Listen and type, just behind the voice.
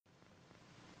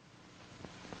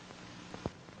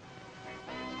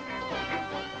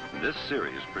This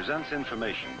series presents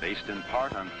information based in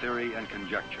part on theory and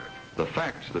conjecture. The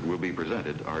facts that will be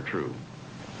presented are true.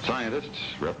 Scientists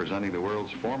representing the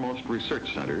world's foremost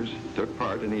research centers took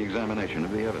part in the examination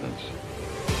of the evidence.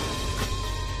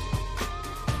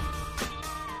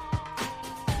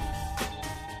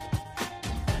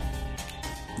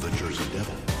 The Jersey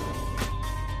Devil.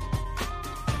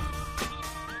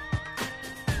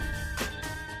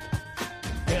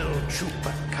 El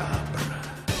Chupacabra.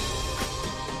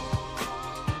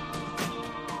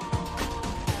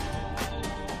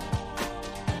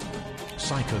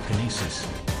 Psychokinesis.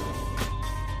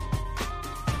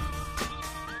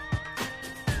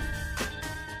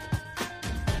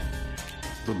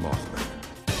 The Mothman.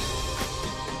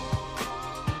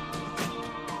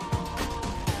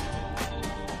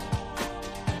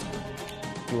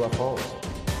 UFOs.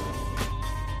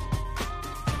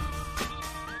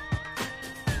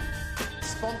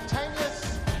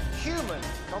 Spontaneous human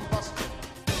combustion.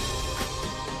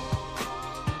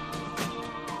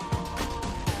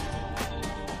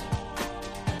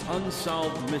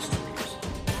 Unsolved mysteries.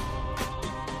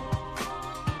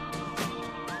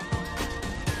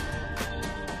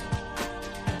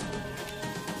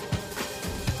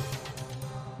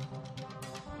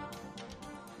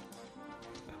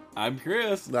 I'm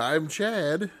Chris, I'm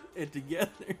Chad. and together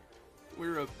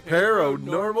we're a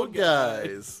Paranormal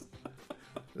guys.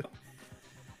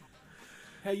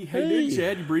 How you doing,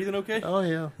 Chad? You breathing okay? Oh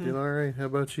yeah, doing all right. How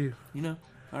about you? You know,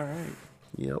 all right.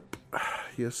 Yep.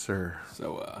 Yes, sir.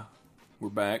 So, we're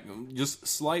back, just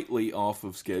slightly off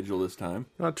of schedule this time.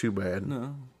 Not too bad.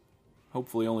 No,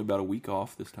 hopefully only about a week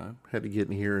off this time. Had to get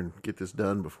in here and get this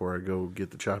done before I go get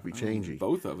the choppy changey.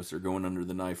 Both of us are going under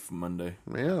the knife Monday.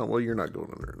 Yeah, well, you're not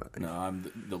going under a knife. No,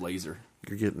 I'm the laser.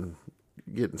 You're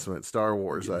getting some Star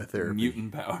Wars therapy.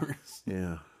 Mutant powers.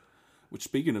 Yeah. Which,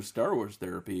 speaking of Star Wars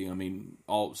therapy, I mean,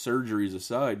 all surgeries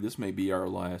aside, this may be our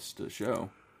last show.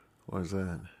 Why is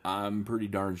that? I'm pretty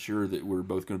darn sure that we're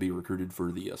both going to be recruited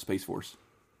for the Space Force.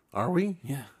 Are we?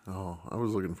 Yeah. Oh, I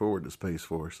was looking forward to Space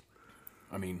Force.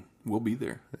 I mean, we'll be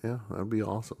there. Yeah, that'd be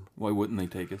awesome. Why wouldn't they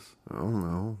take us? I don't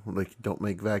know. They don't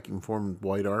make vacuum-formed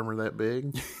white armor that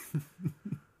big.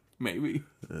 Maybe.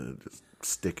 Just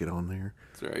stick it on there.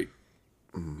 That's right.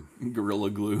 Gorilla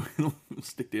glue. It'll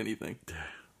stick to anything.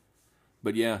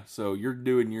 But yeah, so you're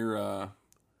doing your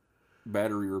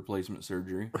battery replacement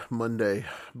surgery. Monday.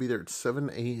 Be there at 7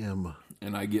 a.m.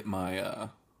 And I get my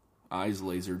eyes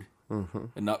lasered. Mm-hmm.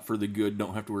 And not for the good,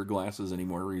 don't have to wear glasses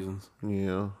anymore reasons.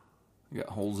 Yeah. I got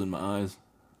holes in my eyes.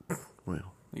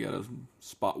 Well. I got to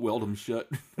spot weld them shut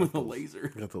with a laser.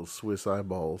 Got those Swiss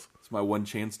eyeballs. It's my one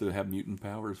chance to have mutant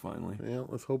powers finally. Yeah,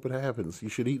 let's hope it happens. You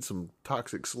should eat some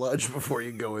toxic sludge before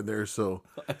you go in there, so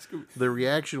the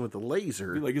reaction with the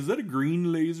laser... Be like, is that a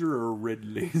green laser or a red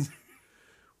laser?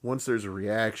 Once there's a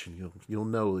reaction, you'll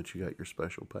know that you got your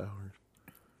special powers.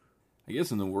 I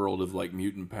guess in the world of, like,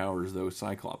 mutant powers, though,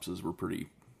 Cyclopses were pretty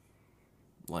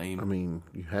lame. I mean,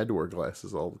 you had to wear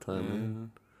glasses all the time.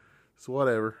 Man. So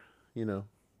whatever,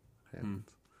 happens.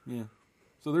 Yeah.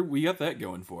 So there, we got that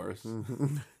going for us.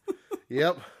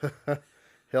 Yep.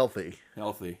 Healthy.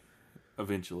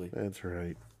 Eventually. That's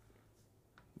right.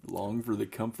 Long for the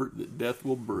comfort that death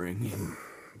will bring.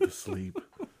 The sleep.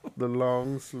 The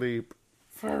long sleep.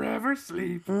 Forever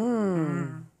sleep.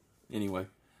 Anyway.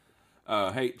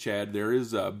 Hey, Chad, there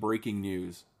is breaking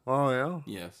news. Oh, yeah?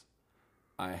 Yes.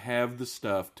 I have the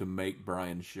stuff to make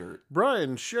Brian's shirt.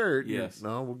 Brian's shirt? Yes.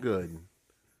 No, well, good.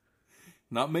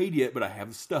 Not made yet, but I have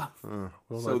the stuff.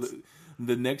 So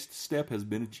the next step has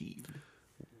been achieved.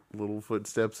 Little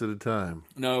footsteps at a time.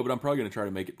 No, but I'm probably going to try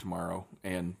to make it tomorrow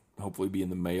and hopefully be in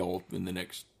the mail in the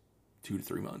next 2 to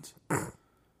 3 months.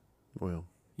 Well.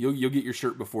 You'll get your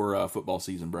shirt before football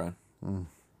season, Brian.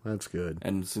 That's good.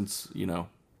 And since,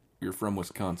 you're from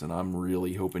Wisconsin, I'm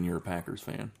really hoping you're a Packers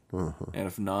fan. Uh-huh. And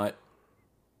if not,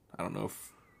 I don't know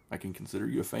if I can consider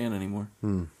you a fan anymore.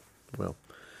 Well,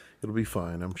 it'll be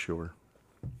fine, I'm sure.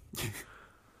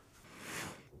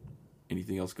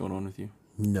 Anything else going on with you?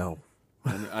 No.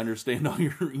 I understand all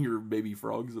your baby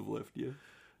frogs have left you.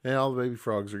 Yeah, all the baby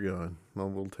frogs are gone. All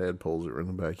the little tadpoles that were in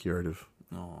the backyard have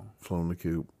flown the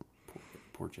coop.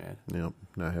 Poor Chad. Yep.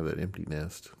 Now I have that empty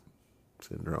nest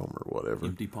syndrome or whatever.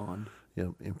 Empty pond.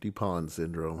 Yep, empty pond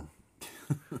syndrome.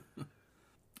 We're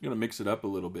going to mix it up a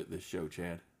little bit this show,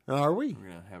 Chad. Are we? We're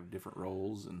going to have different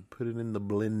roles and put it in the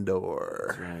blender.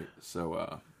 That's right.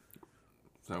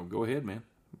 So go ahead, man.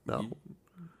 No.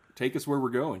 Take us where we're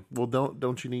going. Well,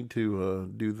 don't you need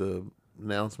to do the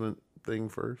announcement thing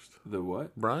first? The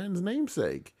what? Brian's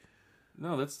namesake.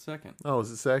 No, that's the second. Oh,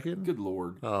 is it second? Good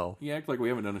Lord. Oh. You act like we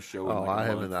haven't done a show in I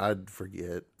haven't. month. I'd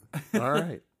forget. All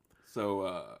right.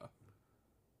 So,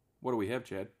 what do we have,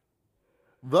 Chad?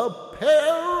 The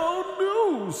Pero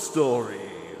News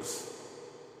Stories.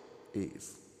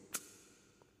 Ease.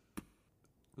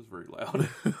 It was very loud.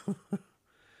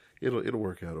 It'll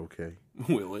work out okay.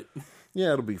 Will it?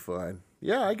 Yeah, it'll be fine.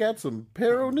 Yeah, I got some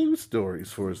Pero News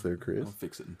Stories for us there, Chris. I'll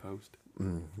fix it in post.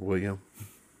 Will you?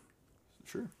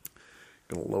 Sure.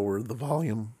 Gonna lower the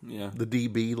volume. Yeah. The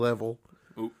dB level.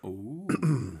 Ooh.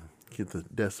 Get the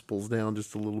decibels down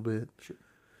just a little bit. Sure.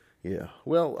 Yeah.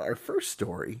 Well, our first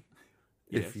story,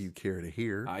 Yes. if you care to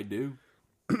hear, I do.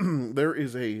 there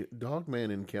is a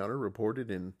dogman encounter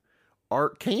reported in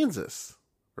Arkansas.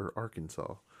 Or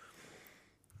Arkansas.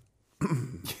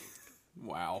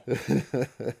 Wow.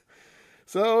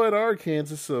 So in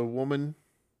Arkansas, a woman...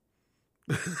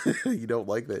 You don't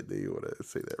like that, do you? When I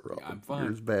say that wrong? I'm fine.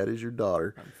 You're as bad as your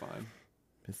daughter. I'm fine.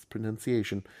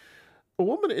 Mispronunciation. A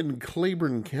woman in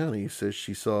Claiborne County says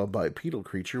she saw a bipedal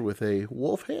creature with a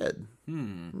wolf head.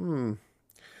 The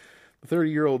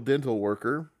 30-year-old dental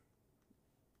worker,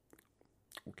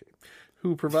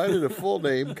 who provided a full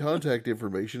name, contact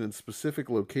information, and specific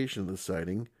location of the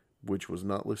sighting, which was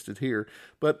not listed here,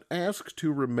 but asked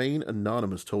to remain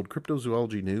anonymous, told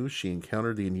Cryptozoology News she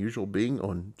encountered the unusual being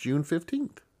on June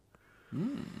 15th.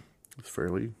 It's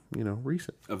fairly,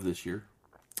 recent. Of this year.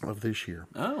 Of this year.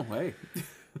 Oh, hey.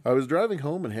 I was driving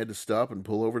home and had to stop and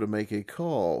pull over to make a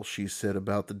call, she said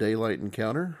about the daylight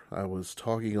encounter. I was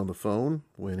talking on the phone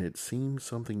when it seemed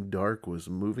something dark was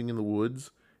moving in the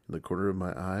woods in the corner of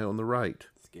my eye on the right.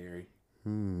 Scary.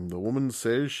 The woman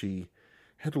says she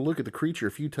had to look at the creature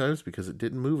a few times because it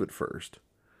didn't move at first.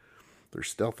 They're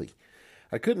stealthy.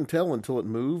 I couldn't tell until it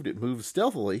moved. It moved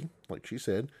stealthily, like she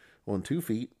said, on 2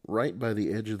 feet, right by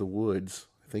the edge of the woods.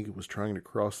 I think it was trying to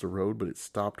cross the road, but it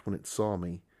stopped when it saw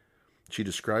me. She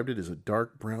described it as a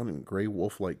dark brown and gray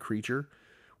wolf-like creature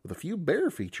with a few bear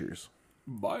features.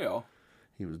 Bio.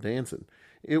 He was dancing.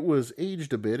 It was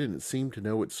aged a bit and it seemed to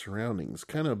know its surroundings,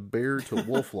 kind of bear to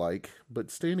wolf-like, but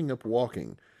standing up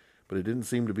walking. But it didn't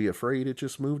seem to be afraid. It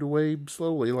just moved away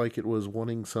slowly like it was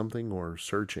wanting something or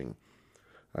searching.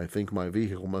 I think my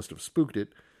vehicle must have spooked it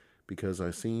because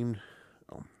it seemed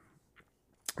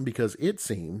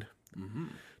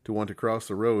to want to cross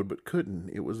the road but couldn't.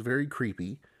 It was very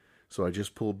creepy. So I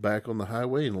just pulled back on the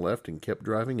highway and left and kept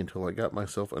driving until I got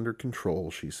myself under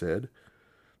control, she said.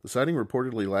 The sighting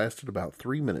reportedly lasted about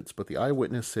 3 minutes, but the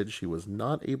eyewitness said she was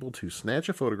not able to snatch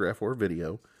a photograph or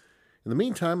video. In the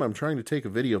meantime, I'm trying to take a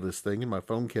video of this thing, and my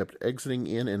phone kept exiting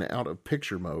in and out of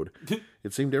picture mode.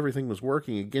 It seemed everything was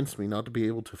working against me not to be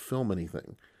able to film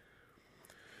anything.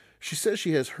 She says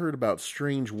she has heard about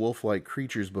strange wolf-like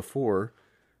creatures before,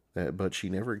 but she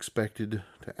never expected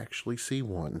to actually see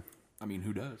one. I mean,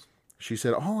 who does? She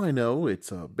said, all I know,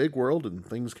 it's a big world and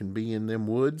things can be in them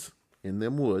woods. In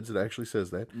them woods, it actually says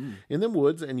that. In them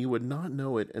woods, and you would not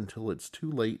know it until it's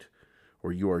too late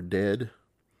or you are dead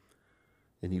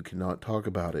and you cannot talk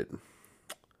about it.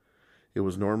 It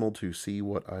was normal to see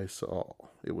what I saw.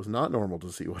 It was not normal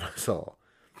to see what I saw.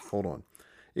 Hold on.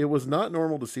 It was not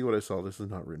normal to see what I saw. This is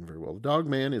not written very well. The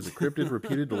Dogman is a cryptid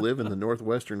reputed to live in the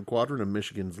northwestern quadrant of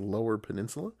Michigan's Lower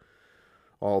Peninsula.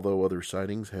 Although other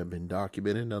sightings have been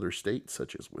documented in other states,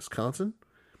 such as Wisconsin.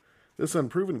 This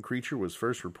unproven creature was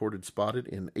first reported spotted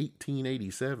in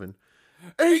 1887.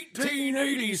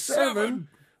 1887!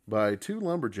 By 2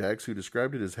 lumberjacks who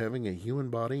described it as having a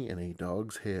human body and a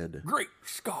dog's head. Great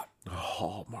Scott!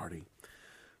 Oh, Marty.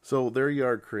 So there you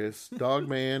are, Chris.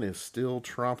 Dogman is still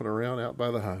tromping around out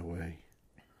by the highway.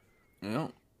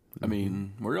 Well, I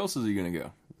mean, where else is he going to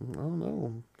go? I don't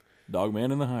know.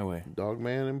 Dogman in the highway.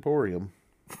 Dogman Emporium.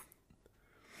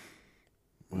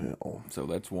 Well, so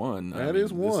that's one. That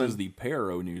is one. This is the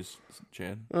Pero news,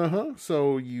 Chad.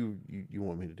 So you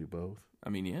want me to do both? I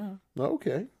mean, yeah.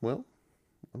 Okay. Well,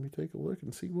 let me take a look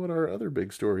and see what our other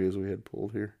big story is we had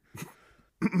pulled here.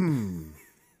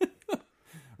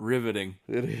 Riveting.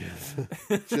 It is.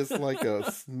 Just like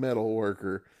a metal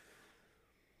worker.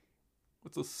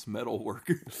 What's a smetal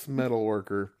worker? Metal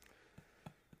worker.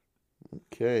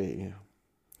 Okay.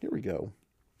 Here we go.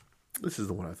 This is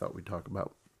the one I thought we'd talk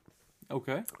about.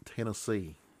 Okay.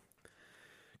 Tennessee.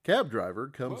 Cab driver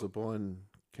comes upon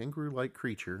kangaroo-like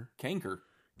creature.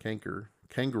 Kangaroo-like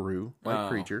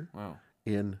creature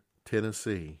in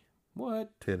Tennessee.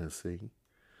 What? Tennessee.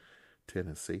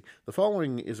 The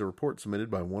following is a report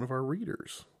submitted by one of our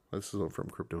readers. This is from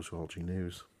Cryptozoology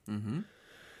News. Mm-hmm.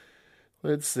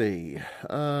 Let's see.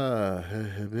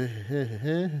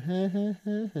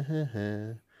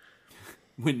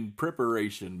 When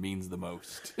preparation means the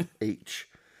most. H.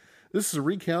 This is a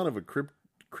recount of a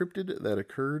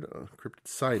cryptid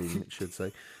sighting, it should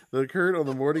say, that occurred on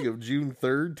the morning of June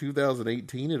 3rd,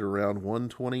 2018 at around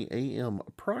 1:20 a.m.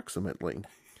 approximately.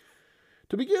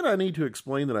 To begin, I need to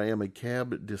explain that I am a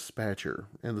cab dispatcher,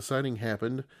 and the sighting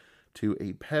happened to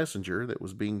a passenger that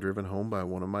was being driven home by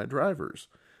one of my drivers.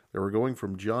 They were going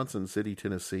from Johnson City,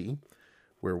 Tennessee,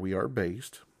 where we are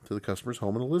based, to the customer's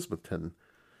home in Elizabethton.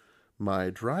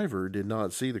 My driver did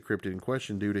not see the cryptid in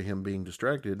question due to him being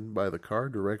distracted by the car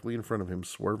directly in front of him,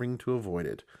 swerving to avoid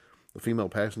it. The female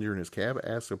passenger in his cab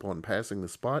asked upon passing the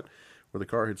spot where the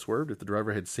car had swerved if the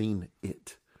driver had seen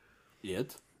it.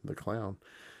 It? The clown.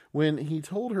 When he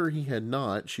told her he had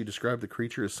not, she described the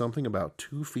creature as something about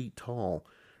 2 feet tall,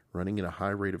 running at a high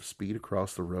rate of speed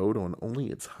across the road on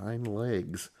only its hind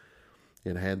legs.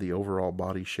 It had the overall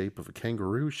body shape of a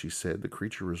kangaroo, she said. The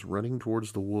creature was running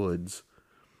towards the woods.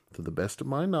 To the best of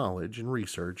my knowledge and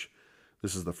research,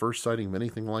 this is the first sighting of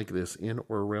anything like this in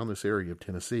or around this area of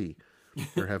Tennessee.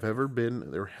 There have however, been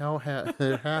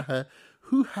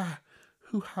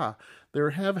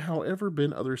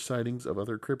other sightings of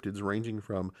other cryptids ranging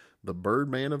from the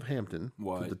Birdman of Hampton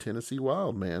to the Tennessee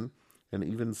Wildman, and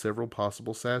even several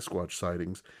possible Sasquatch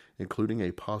sightings, including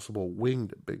a possible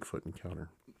winged Bigfoot encounter.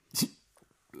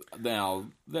 Now,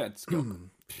 that's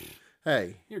going...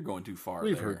 Hey. You're going too far.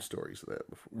 We've heard stories of that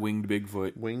before. Winged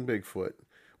Bigfoot. Winged Bigfoot.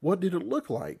 What did it look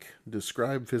like?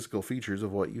 Describe physical features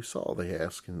of what you saw, they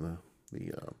ask in the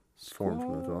form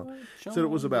from the thought. Said it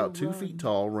was about 2 feet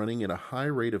tall, running at a high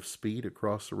rate of speed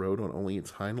across the road on only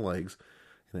its hind legs,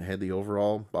 and it had the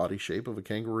overall body shape of a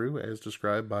kangaroo, as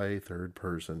described by a third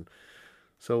person.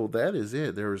 So that is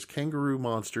it. There's kangaroo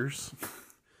monsters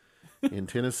in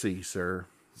Tennessee, sir.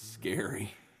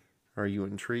 Scary. Are you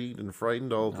intrigued and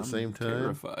frightened all at the same time?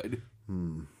 Terrified.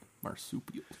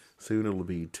 Marsupials. Soon it'll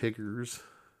be tigers.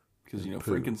 Because, you know,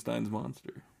 Frankenstein's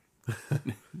monster.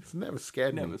 It's never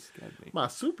scared me.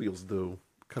 Marsupials do.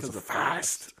 Because of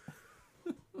fast.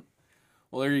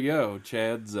 Well, there you go.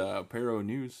 Chad's Pero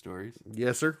News stories.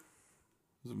 Yes, sir. It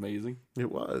was amazing.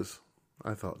 It was.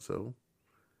 I thought so.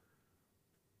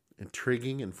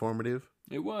 Intriguing, informative.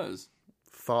 It was.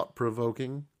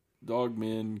 Thought-provoking. Dog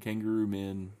men, kangaroo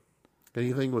men.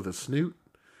 Anything with a snoot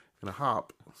and a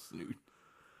hop. Snoot.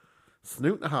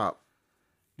 Snoot and a hop.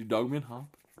 Do dogmen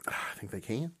hop? I think they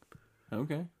can.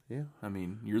 Okay. Yeah. I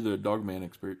mean, you're the dogman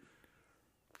expert.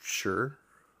 Sure.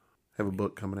 Have a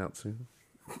book coming out soon.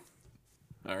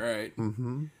 All right.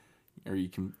 Mm-hmm. Are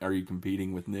you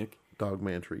competing with Nick?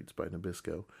 Dogman Treats by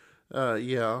Nabisco.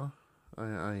 Yeah, I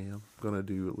am going to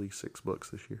do at least 6 books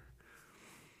this year.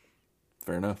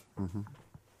 Fair enough. Mm-hmm.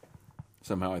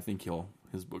 Somehow I think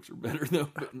his books are better, though,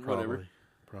 but whatever.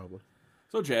 Probably.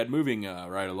 So, Chad, moving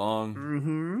right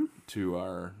along to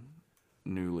our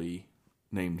newly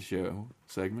named show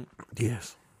segment.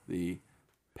 Yes. The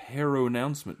Pero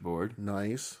Announcement Board.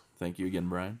 Nice. Thank you again,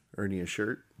 Brian. Earn you a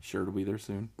shirt. Shirt will be there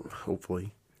soon.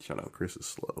 Hopefully. Shut up. Chris is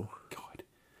slow. God.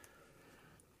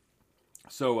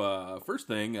 So, first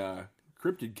thing,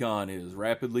 CryptidCon is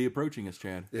rapidly approaching us,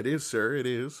 Chad. It is, sir. It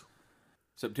is.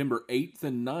 September 8th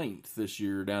and 9th this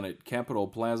year down at Capitol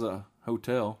Plaza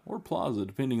Hotel, or Plaza,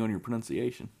 depending on your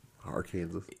pronunciation.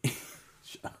 Arkansas.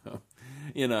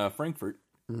 In Frankfort.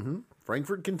 Mm-hmm.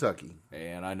 Frankfort, Kentucky.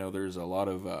 And I know there's a lot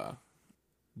of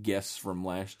guests from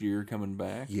last year coming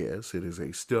back. Yes, it is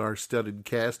a star-studded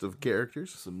cast of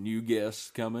characters. Some new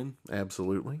guests coming.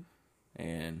 Absolutely.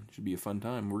 And it should be a fun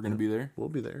time. We're going to be there. We'll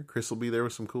be there. Chris will be there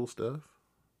with some cool stuff.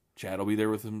 Chad will be there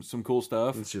with some cool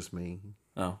stuff. It's just me.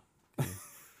 Oh.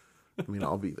 I mean,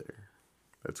 I'll be there.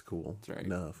 That's cool. That's right.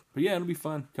 Enough. But yeah, it'll be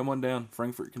fun. Come on down.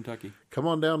 Frankfort, Kentucky. Come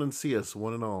on down and see us,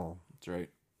 one and all. That's right.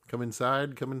 Come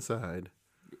inside. Come inside.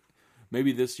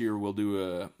 Maybe this year we'll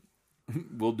do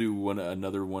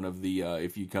another one of the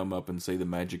if you come up and say the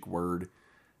magic word,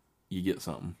 you get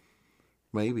something.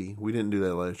 Maybe. We didn't do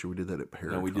that last year. We did that at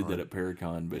Paracon. No, we did that at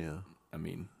Paracon, but yeah. I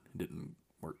mean, it didn't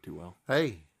work too well.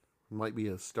 Hey, might be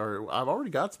a start. I've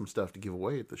already got some stuff to give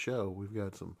away at the show. We've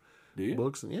got some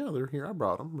books, and yeah, they're here. I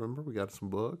brought them. Remember, we got some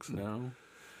books. No.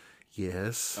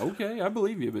 Yes. Okay, I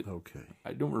believe you, but okay,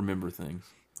 I don't remember things.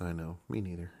 I know. Me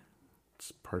neither.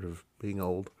 It's part of being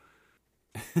old.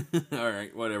 All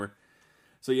right, whatever.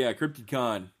 So yeah,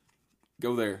 CryptidCon,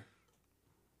 go there.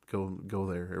 Go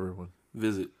there, everyone.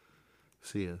 Visit.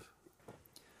 See us.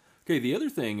 Okay, the other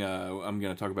thing I'm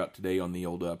going to talk about today on the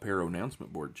old Pero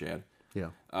announcement board, Chad.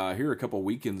 Yeah. Here a couple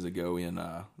weekends ago in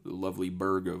the lovely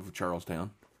burg of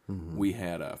Charlestown, we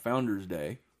had Founders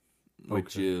Day,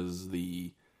 which is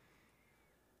the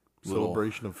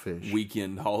celebration of fish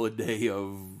weekend holiday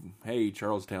of, hey,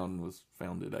 Charlestown was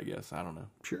founded, I guess. I don't know.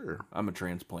 Sure. I'm a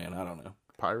transplant. I don't know.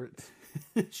 Pirates?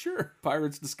 Sure.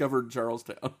 Pirates discovered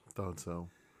Charlestown. Thought so.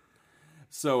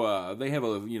 So they have a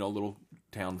little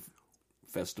town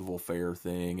festival fair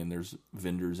thing, and there's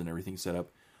vendors and everything set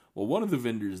up. Well, one of the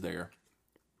vendors there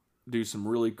do some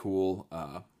really cool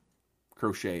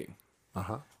crocheting.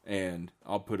 And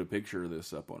I'll put a picture of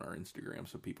this up on our Instagram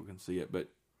so people can see it. But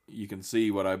you can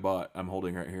see what I bought. I'm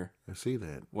holding right here. I see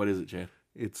that. What is it, Chad?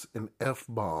 It's an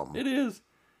F-bomb. It is.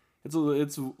 It's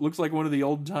looks like one of the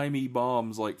old timey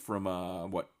bombs, like from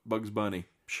Bugs Bunny.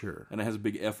 Sure. And it has a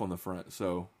big F on the front,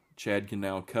 so Chad can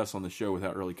now cuss on the show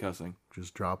without really cussing.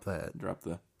 Just drop that. Drop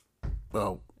the.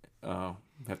 Oh.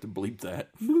 Have to bleep that.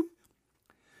 Bloop.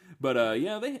 But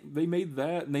yeah, they made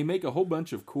that, and they make a whole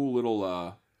bunch of cool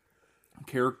little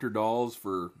character dolls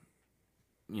for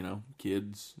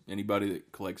kids, anybody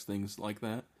that collects things like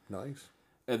that. Nice.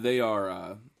 And they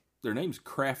are their name's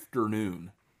Crafternoon.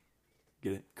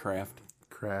 Get it? Craft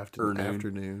in the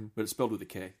afternoon. But it's spelled with a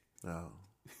K. Oh.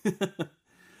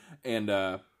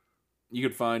 And you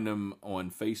could find them on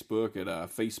Facebook at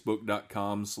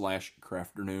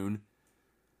facebook.com/crafternoon.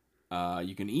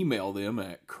 You can email them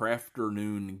at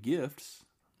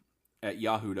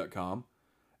crafternoongifts@yahoo.com.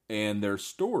 And their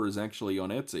store is actually on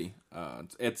Etsy.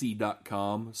 It's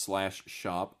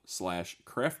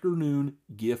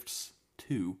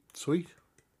etsy.com/shop/crafternoongifts2. Sweet.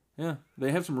 Yeah,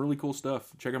 they have some really cool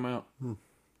stuff. Check them out.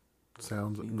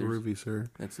 Sounds groovy, sir.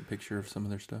 That's a picture of some of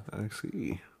their stuff. I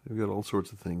see. They've got all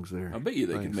sorts of things there. I bet you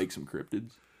they could make some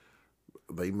cryptids.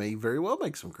 They may very well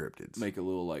make some cryptids. Make a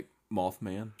little like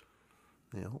Mothman.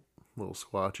 Yeah, a little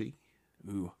squatchy.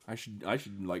 Ooh, I should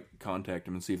like contact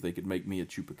them and see if they could make me a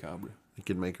chupacabra. They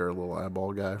could make our little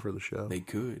eyeball guy for the show. They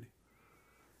could.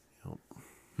 Yep.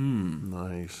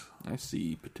 Nice. I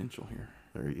see potential here.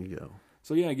 There you go.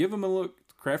 So yeah, give them a look.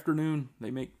 Crafternoon. They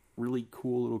make really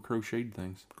cool little crocheted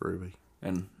things. Groovy.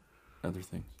 And other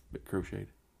things, but crocheted.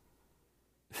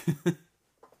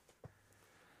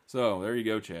 So, there you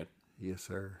go, Chad. Yes,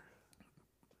 sir.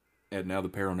 And now the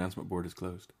pair announcement board is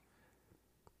closed.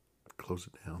 Close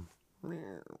it down.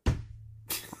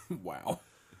 Wow.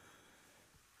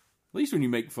 At least when you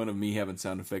make fun of me having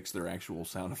sound effects, they're actual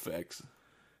sound effects.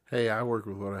 Hey, I work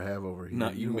with what I have over here.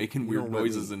 Not you making weird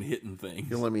noises and hitting things.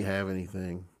 You don't let me have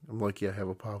anything. I'm lucky I have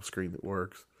a pop screen that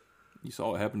works. You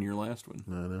saw what happened to your last one.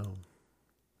 I know.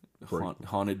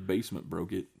 Haunted basement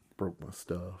broke it. Broke my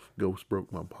stuff. Ghost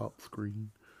broke my pop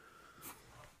screen.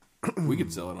 We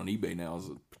could sell it on eBay now as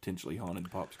a potentially haunted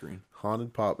pop screen.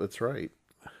 Haunted pop, that's right.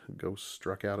 Ghost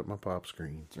struck out at my pop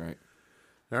screen. That's right.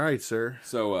 All right, sir.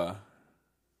 So,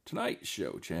 tonight's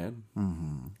show, Chad,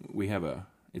 we have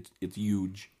it's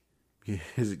huge. Yeah,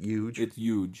 is it huge? It's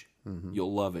huge.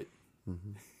 You'll love it.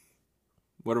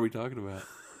 What are we talking about?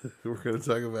 We're going to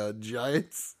talk about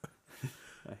giants.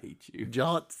 I hate you.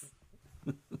 Jaunts.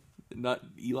 Not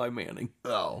Eli Manning.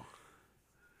 Oh.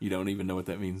 You don't even know what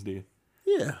that means, do you?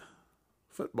 Yeah.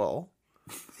 Football.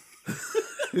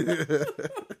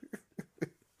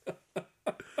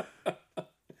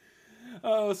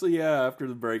 Oh, so yeah, after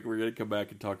the break, we're going to come back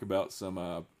and talk about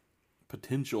some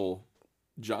potential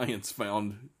giants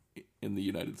found in the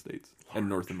United States and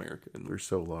North America. They're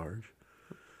so large.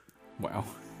 Wow.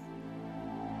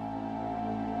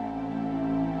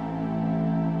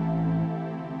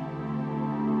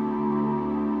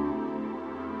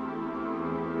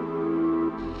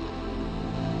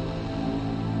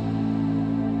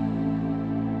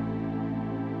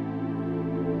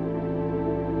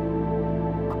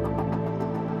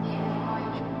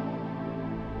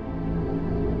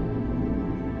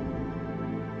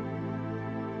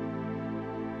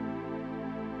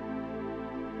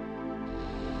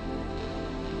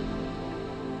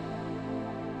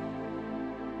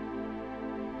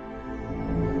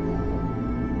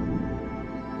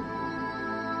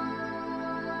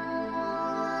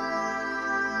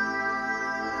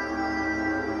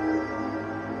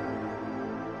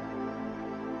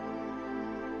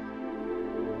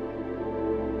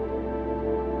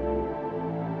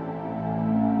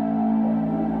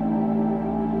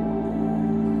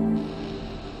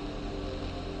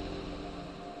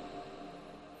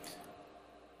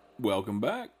 Welcome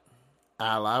back.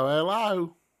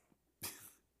 Hello.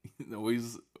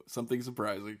 Always something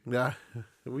surprising. Yeah,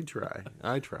 we try.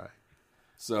 I try.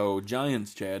 So,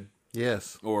 giants, Chad.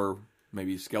 Yes. Or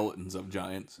maybe skeletons of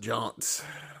giants. Jaunts.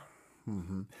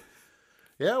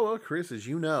 Yeah, well, Chris, as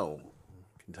you know,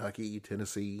 Kentucky,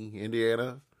 Tennessee,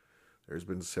 Indiana, there's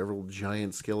been several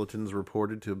giant skeletons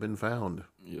reported to have been found.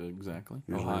 Yeah, exactly.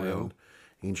 Usually Ohio. around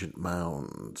ancient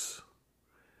mounds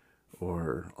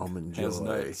or almond Has joy.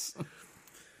 nuts.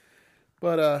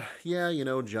 But, yeah, you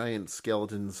know, giant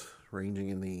skeletons ranging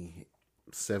in the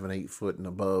 7-8 foot and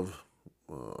above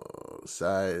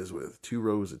size with 2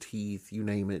 rows of teeth, you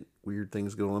name it. Weird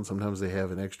things go on. Sometimes they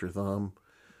have an extra thumb.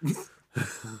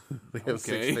 They have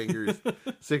 6 fingers,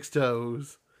 6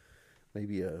 toes,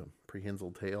 maybe a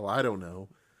prehensile tail. I don't know.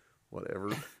 Whatever.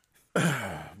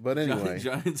 But anyway.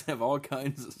 Giants have all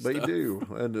kinds of stuff. They do.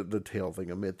 And the tail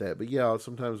thing, admit that. But yeah,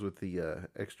 sometimes with the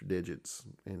extra digits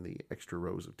and the extra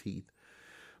rows of teeth.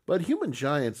 But human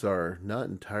giants are not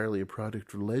entirely a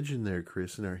product of legend there,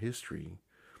 Chris, in our history.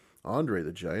 Andre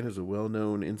the Giant is a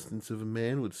well-known instance of a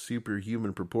man with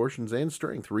superhuman proportions and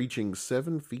strength, reaching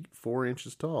 7 feet 4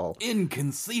 inches tall.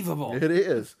 Inconceivable. It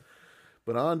is.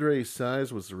 But Andre's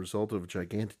size was the result of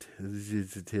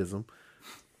gigantism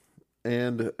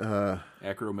and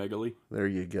acromegaly. There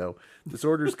you go.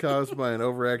 Disorders caused by an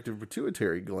overactive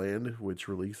pituitary gland, which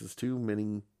releases too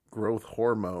many growth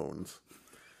hormones.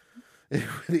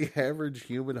 With the average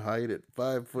human height at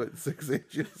 5 foot 6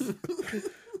 inches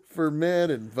for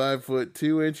men and 5 foot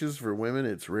 2 inches for women,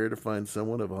 it's rare to find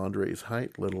someone of Andre's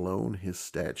height, let alone his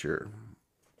stature.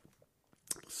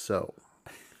 So,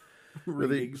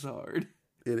 rigging's hard.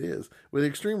 It is. With the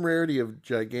extreme rarity of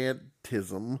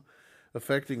gigantism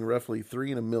affecting roughly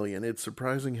 3 in a million, it's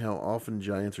surprising how often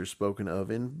giants are spoken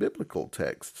of in biblical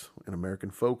texts and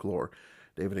American folklore.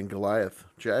 David and Goliath,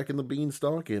 Jack and the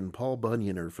Beanstalk, and Paul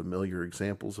Bunyan are familiar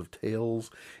examples of tales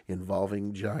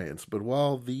involving giants. But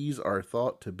while these are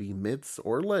thought to be myths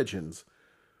or legends,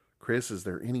 Chris, is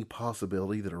there any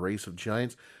possibility that a race of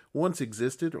giants once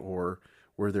existed, or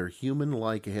were their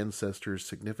human-like ancestors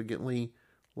significantly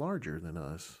larger than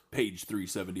us? Page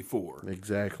 374.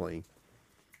 Exactly.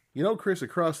 You know, Chris,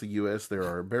 across the U.S. there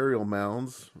are burial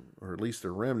mounds, or at least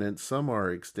their remnants. Some are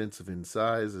extensive in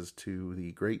size, as to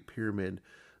the Great Pyramid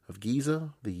of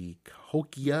Giza. The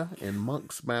Cahokia and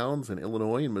Monk's Mounds in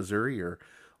Illinois and Missouri are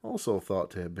also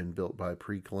thought to have been built by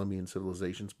pre-Columbian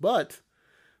civilizations. But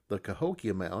the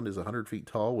Cahokia Mound is 100 feet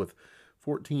tall with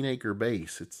 14-acre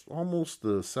base. It's almost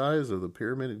the size of the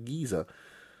Pyramid of Giza.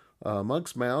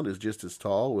 Monk's Mound is just as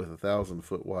tall with a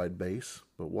 1,000-foot wide base.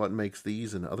 But what makes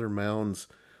these and other mounds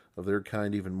of their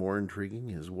kind even more intriguing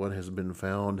is what has been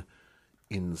found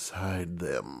inside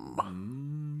them.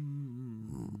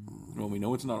 Well, we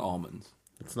know it's not almonds.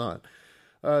 It's not.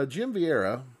 Jim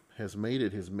Vieira has made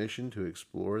it his mission to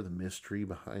explore the mystery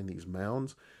behind these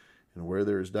mounds, and where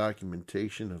there is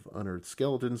documentation of unearthed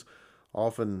skeletons,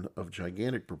 often of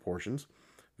gigantic proportions.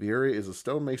 Vieira is a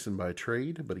stonemason by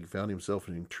trade, but he found himself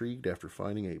intrigued after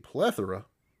finding a plethora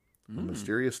of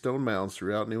mysterious stone mounds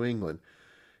throughout New England.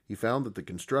 He found that the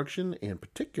construction, and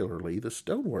particularly the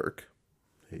stonework,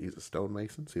 he's a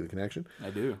stonemason, see the connection? I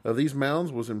do. Of these mounds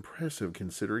was impressive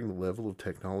considering the level of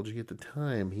technology at the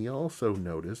time. He also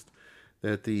noticed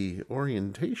that the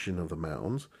orientation of the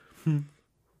mounds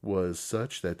was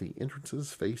such that the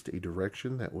entrances faced a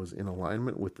direction that was in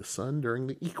alignment with the sun during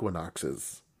the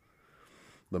equinoxes.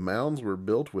 The mounds were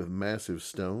built with massive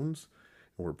stones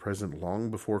and were present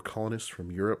long before colonists from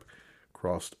Europe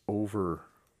crossed over.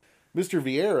 Mr.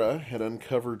 Vieira had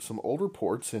uncovered some old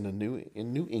reports in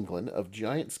New England of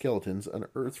giant skeletons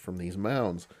unearthed from these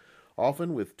mounds,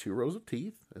 often with 2 rows of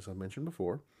teeth, as I mentioned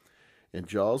before, and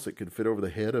jaws that could fit over the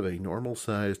head of a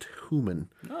normal-sized human.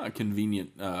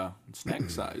 Convenient snack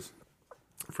size.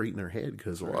 For eating their head,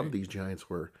 because a lot of these giants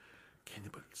were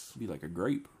cannibals. Be like a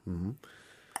grape. Mm-hmm.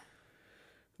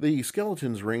 The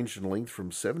skeletons ranged in length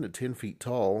from 7 to 10 feet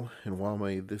tall, and while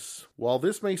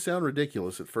this may sound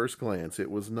ridiculous at first glance,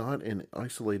 it was not an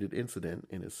isolated incident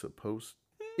and is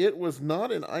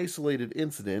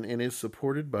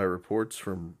supported by reports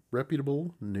from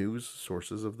reputable news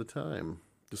sources of the time.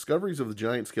 Discoveries of the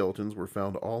giant skeletons were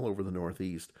found all over the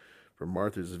Northeast, from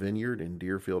Martha's Vineyard in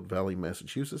Deerfield Valley,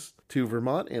 Massachusetts, to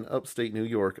Vermont and upstate New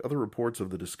York. Other reports of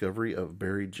the discovery of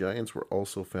buried giants were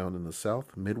also found in the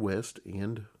South, Midwest,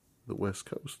 and the West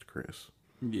Coast, Chris.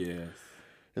 Yes.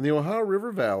 In the Ohio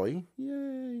River Valley,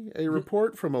 a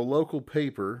report from a local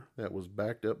paper that was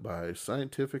backed up by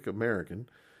Scientific American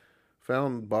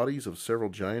found bodies of several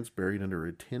giants buried under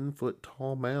a 10-foot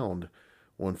tall mound.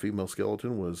 One female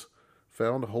skeleton was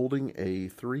found holding a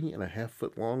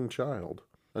 3.5-foot long child.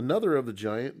 Another of the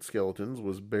giant skeletons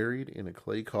was buried in a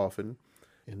clay coffin.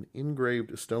 An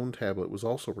engraved stone tablet was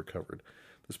also recovered.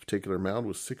 This particular mound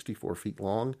was 64 feet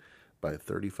long by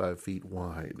 35 feet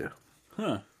wide.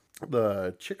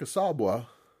 The Chickasaw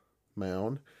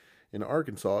Mound in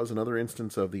Arkansas is another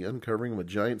instance of the uncovering of a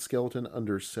giant skeleton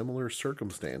under similar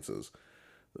circumstances.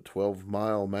 The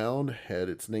 12-mile mound had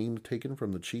its name taken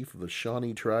from the chief of the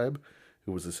Shawnee tribe,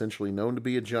 who was essentially known to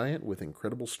be a giant with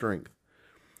incredible strength.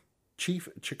 Chief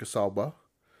Chickasaw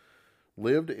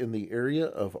lived in the area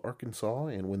of Arkansas,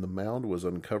 and when the mound was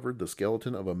uncovered, the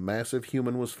skeleton of a massive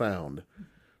human was found.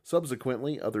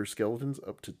 Subsequently, other skeletons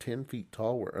up to 10 feet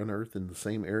tall were unearthed in the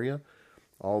same area,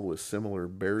 all with similar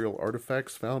burial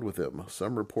artifacts found with them.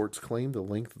 Some reports claim the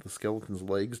length of the skeleton's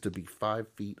legs to be 5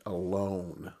 feet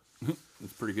alone.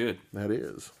 That's pretty good. That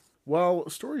is. While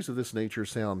stories of this nature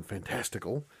sound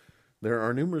fantastical, there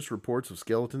are numerous reports of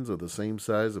skeletons of the same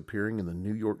size appearing in the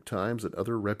New York Times and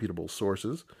other reputable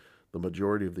sources. The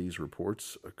majority of these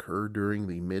reports occur during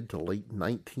the mid to late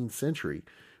 19th century,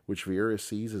 which Vieira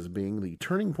sees as being the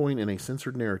turning point in a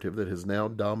censored narrative that has now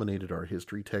dominated our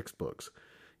history textbooks.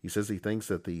 He says he thinks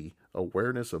that the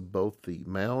awareness of both the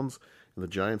mounds and the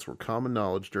giants were common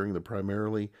knowledge during the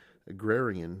primarily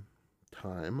agrarian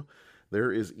time.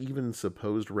 There is even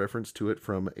supposed reference to it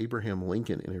from Abraham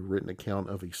Lincoln in a written account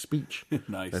of a speech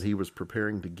Nice. that he was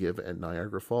preparing to give at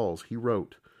Niagara Falls. He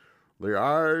wrote, "The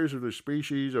eyes of the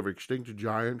species of extinct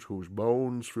giants whose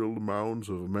bones fill the mounds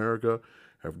of America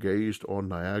have gazed on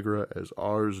Niagara as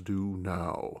ours do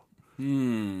now."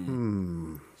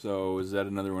 So is that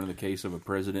another one of the case of a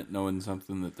president knowing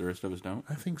something that the rest of us don't?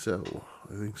 I think so.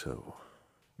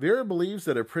 Vera believes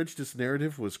that a prejudice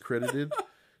narrative was credited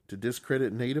to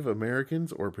discredit Native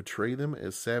Americans or portray them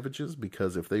as savages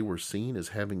because if they were seen as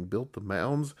having built the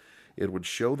mounds, it would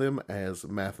show them as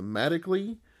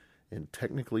mathematically and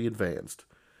technically advanced.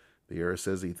 Vieira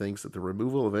says he thinks that the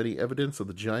removal of any evidence of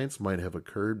the giants might have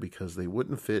occurred because they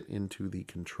wouldn't fit into the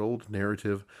controlled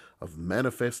narrative of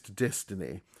manifest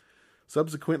destiny.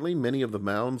 Subsequently, many of the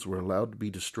mounds were allowed to be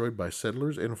destroyed by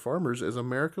settlers and farmers as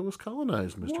America was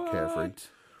colonized, Mr. Caffrey.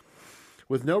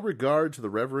 With no regard to the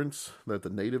reverence that the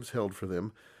natives held for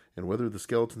them, and whether the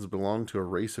skeletons belonged to a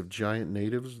race of giant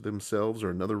natives themselves or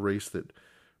another race that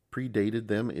predated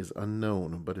them is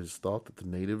unknown, but it is thought that the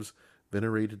natives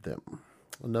venerated them.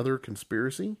 Another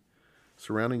conspiracy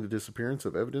surrounding the disappearance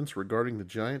of evidence regarding the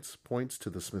giants points to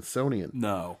the Smithsonian.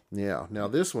 No. Yeah, now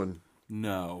this one...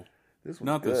 No. This one's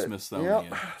Not the good. Smithsonian.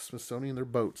 Yep. Smithsonian, their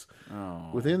boats.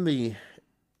 Oh. Within the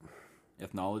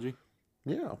Ethnology?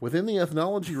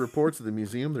 ethnology reports of the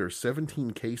museum, there are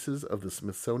 17 cases of the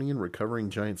Smithsonian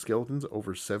recovering giant skeletons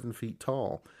over 7 feet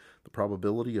tall. The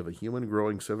probability of a human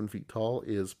growing 7 feet tall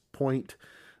is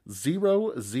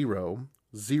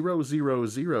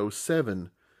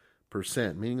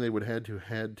 0.000007%, meaning they would have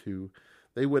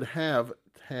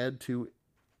had to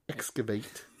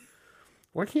excavate.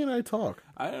 Why can't I talk?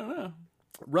 I don't know.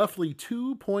 Roughly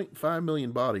 2.5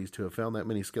 million bodies to have found that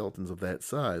many skeletons of that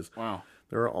size. Wow.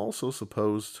 There are also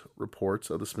supposed reports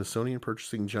of the Smithsonian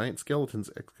purchasing giant skeletons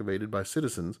excavated by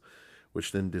citizens,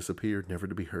 which then disappeared, never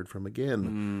to be heard from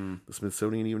again. The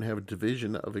Smithsonian even have a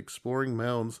division of exploring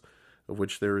mounds, of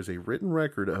which there is a written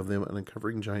record of them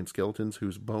uncovering giant skeletons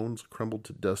whose bones crumbled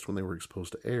to dust when they were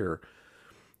exposed to air.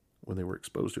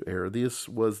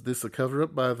 Was this a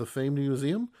cover-up by the famed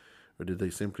museum, or did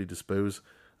they simply dispose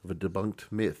of a debunked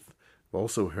myth? I've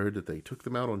also heard that they took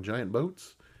them out on giant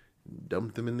boats and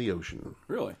dumped them in the ocean.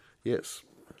 Really? Yes.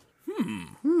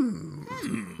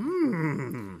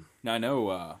 Now, I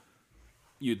know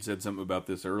you'd said something about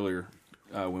this earlier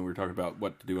when we were talking about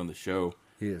what to do on the show.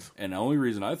 Yes. And the only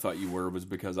reason I thought you were was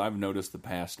because I've noticed the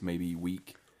past maybe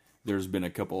week, there's been a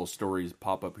couple of stories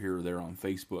pop up here or there on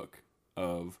Facebook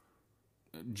of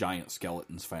giant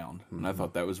skeletons found. And I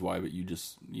thought that was why, but you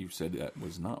said that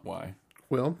was not why.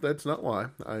 Well, that's not why.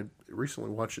 I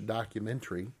recently watched a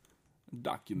documentary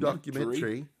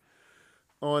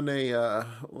on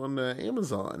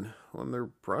Amazon, on their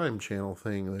Prime channel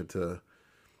thing that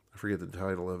I forget the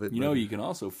title of it. You can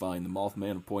also find The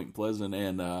Mothman of Point Pleasant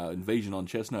and Invasion on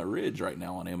Chestnut Ridge right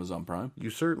now on Amazon Prime. You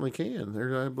certainly can.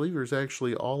 I believe there's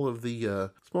actually all of the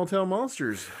Small Town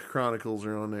Monsters Chronicles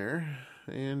are on there.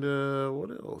 And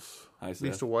what else?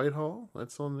 Beast of Whitehall,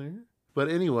 that's on there. But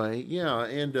anyway, yeah,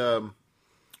 and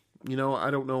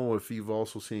I don't know if you've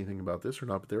also seen anything about this or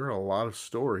not, but there are a lot of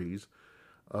stories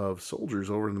of soldiers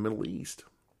over in the Middle East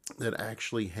that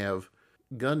actually have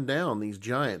gunned down these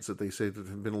giants that they say that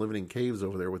have been living in caves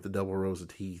over there with the double rows of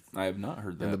teeth. I have not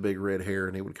heard that. And the big red hair,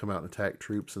 and they would come out and attack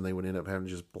troops, and they would end up having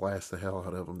to just blast the hell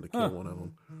out of them to kill one of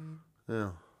them. Yeah.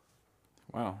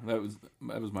 Wow, that was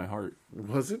my heart.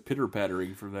 Was it?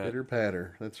 Pitter-pattering for that.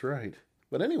 Pitter-patter, that's right.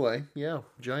 But anyway, yeah,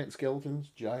 giant skeletons,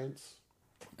 giants.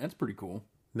 That's pretty cool.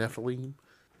 Nephilim.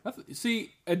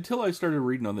 See, until I started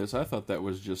reading on this, I thought that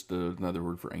was just another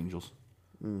word for angels.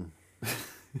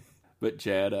 But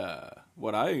Chad,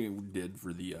 what I did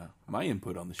for the my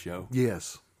input on the show,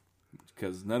 yes,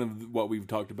 because none of what we've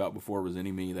talked about before was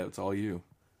any me. That's all you.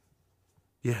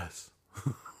 Yes.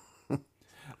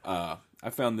 I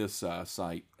found this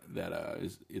site that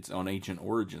it's on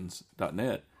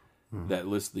ancientorigins.net that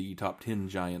lists the top 10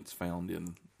 giants found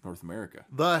in North America.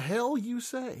 The hell you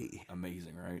say?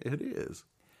 Amazing, right? It is.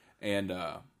 And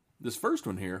this first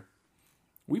one here,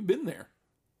 we've been there.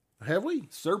 Have we?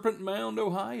 Serpent Mound,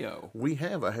 Ohio. We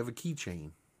have. I have a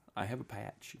keychain. I have a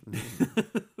patch.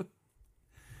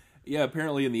 Yeah,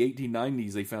 apparently in the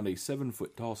 1890s, they found a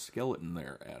 7-foot tall skeleton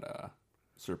there at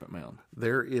Serpent Mound.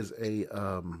 There is a,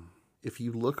 if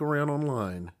you look around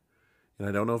online, and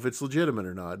I don't know if it's legitimate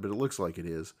or not, but it looks like it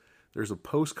is, there's a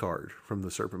postcard from the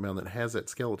Serpent Mound that has that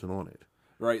skeleton on it.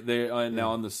 Right. Now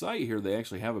on the site here, they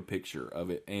actually have a picture of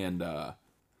it, and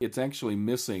it's actually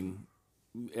missing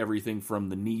everything from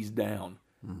the knees down.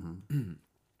 Mm-hmm.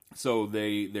 So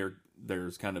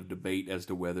there's kind of debate as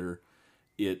to whether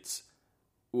it's,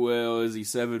 well, is he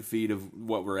 7 feet of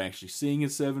what we're actually seeing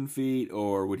is 7 feet,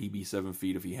 or would he be 7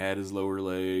 feet if he had his lower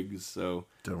legs? So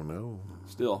don't know.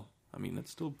 Still, I mean,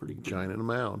 that's still pretty big, giant in a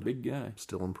mound. Big guy.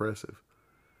 Still impressive.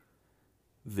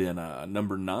 Then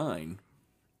number 9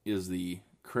 is the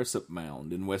Cressup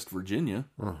Mound in West Virginia.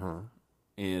 Uh-huh.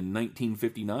 In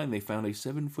 1959, they found a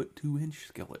 7-foot 2-inch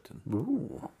skeleton.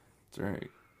 Ooh. That's right.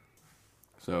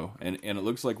 So, and it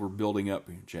looks like we're building up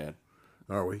here, Chad.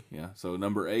 Are we? Yeah. So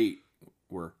number 8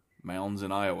 were mounds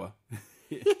in Iowa.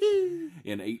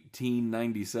 In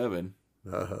 1897,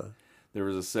 there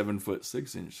was a 7-foot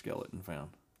 6-inch skeleton found.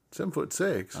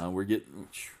 7'6". We're getting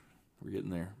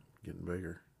there. Getting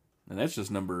bigger. And that's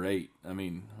just number 8. I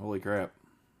mean, holy crap.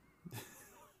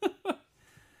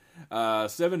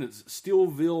 7 is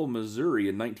Steelville, Missouri.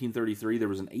 In 1933, there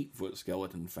was an 8-foot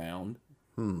skeleton found.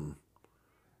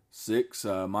 6,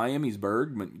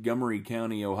 Miamisburg, Montgomery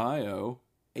County, Ohio.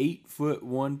 8-foot,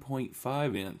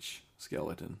 1.5-inch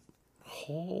skeleton.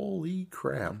 Holy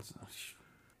crap.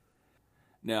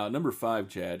 Now, number 5,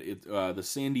 Chad, the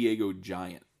San Diego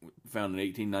Giant, found in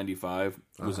 1895,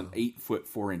 was an 8-foot,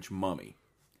 4-inch mummy.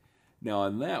 Now,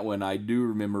 on that one, I do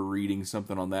remember reading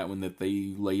something on that one that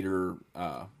they later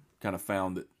kind of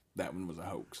found that one was a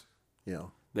hoax. Yeah.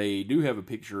 They do have a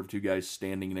picture of 2 guys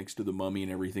standing next to the mummy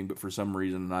and everything, but for some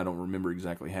reason, and I don't remember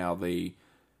exactly how, they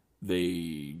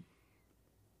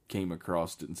came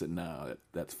across it and said, no,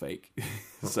 that's fake.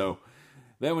 So,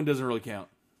 that one doesn't really count.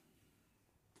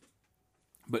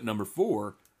 But number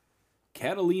 4,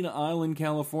 Catalina Island,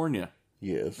 California.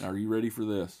 Yes. Are you ready for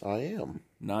this? I am.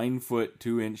 9-foot,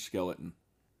 2-inch skeleton.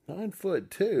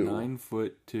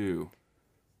 9'2".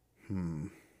 9'2".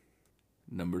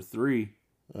 Number 3.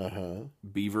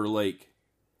 Beaver Lake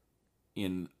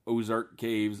in Ozark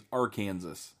Caves,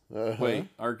 Arkansas. Wait,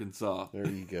 Arkansas. There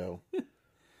you go.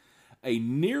 A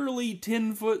nearly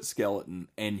 10-foot skeleton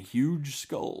and huge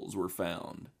skulls were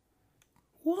found.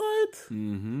 What?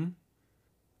 Mm-hmm.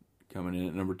 Coming in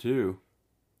at number 2.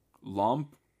 Lompoc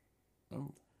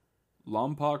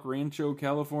Rancho,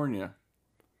 California.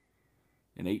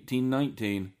 In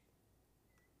 1819.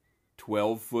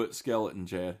 12-foot skeleton,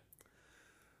 Chad.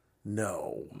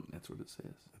 No. That's what it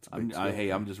says. Hey,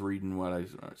 I'm just reading what I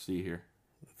see here.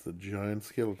 It's a giant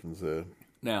skeleton set.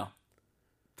 Now,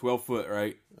 12 foot,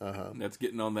 right? That's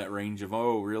getting on that range of,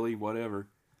 oh, really? Whatever.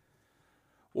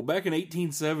 Well, back in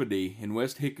 1870, in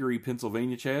West Hickory,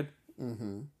 Pennsylvania, Chad,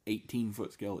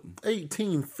 18-foot skeleton.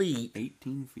 18 feet?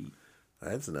 18 feet.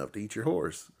 That's enough to eat your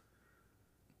horse.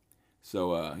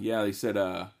 So, yeah, they said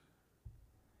the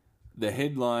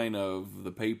headline of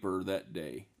the paper that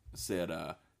day said,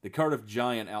 the Cardiff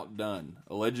Giant outdone.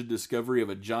 Alleged discovery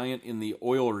of a giant in the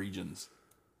oil regions.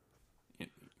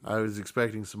 I was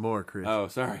expecting some more, Chris. Oh,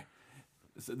 sorry.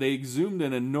 So they exhumed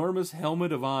an enormous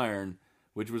helmet of iron,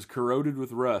 which was corroded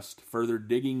with rust. Further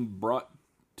digging brought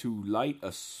to light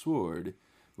a sword,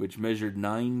 which measured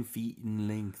 9 feet in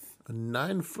length. A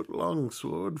 9-foot-long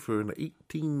sword for an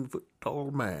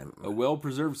 18-foot-tall man. A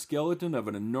well-preserved skeleton of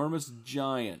an enormous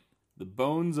giant. The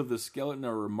bones of the skeleton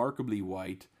are remarkably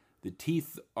white. The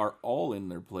teeth are all in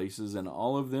their places, and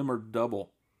all of them are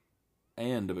double.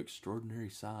 And of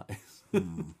extraordinary size.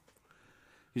 Because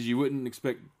you wouldn't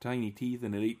expect tiny teeth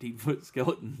in an 18-foot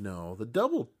skeleton. No, the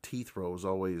double teeth row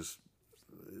is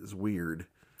weird.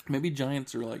 Maybe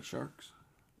giants are like sharks.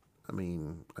 I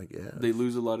mean, I guess. They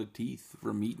lose a lot of teeth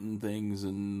from eating things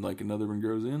and like another one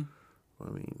grows in. I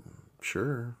mean,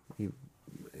 sure.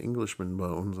 Englishman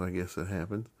bones, I guess it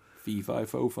happens. Fee, fi,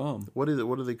 fo, fum. What is it?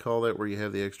 What do they call that where you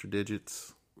have the extra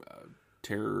digits?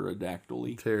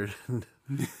 Pterodactyly.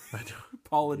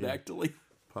 Polydactyly.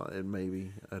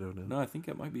 Maybe. I don't know. No, I think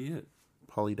that might be it.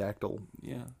 Polydactyl.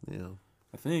 Yeah. Yeah.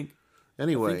 I think.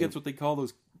 Anyway. I think that's what they call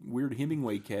those weird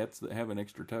Hemingway cats that have an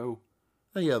extra toe.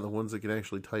 Oh, yeah, the ones that can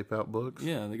actually type out books.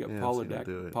 Yeah, they got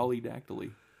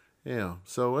polydactyly. Yeah.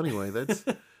 So anyway, that's...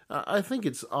 I think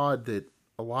it's odd that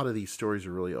a lot of these stories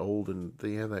are really old and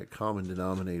they have that common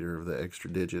denominator of the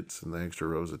extra digits and the extra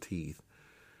rows of teeth.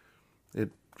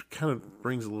 It kind of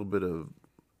brings a little bit of,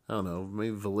 I don't know,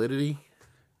 maybe validity.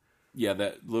 Yeah,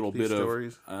 that little These bit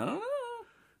stories. of, I don't know,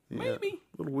 Yeah, maybe.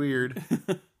 a little weird.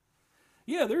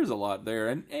 Yeah, there's a lot there.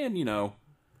 And you know,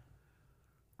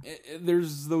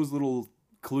 there's those little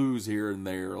clues here and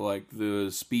there, like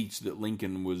the speech that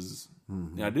Lincoln was...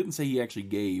 Now, I didn't say he actually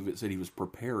gave. It said he was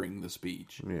preparing the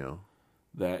speech. Yeah.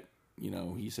 That, you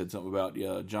know, he said something about,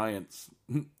 giants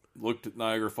looked at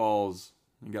Niagara Falls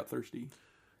and got thirsty.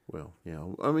 Well, yeah.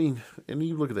 I mean, and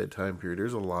you look at that time period,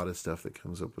 there's a lot of stuff that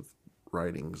comes up with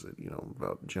writings that,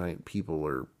 about giant people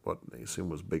or what they assume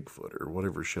was Bigfoot or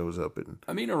whatever shows up in...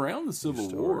 I mean, around the Civil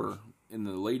stories. War in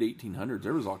the late 1800s,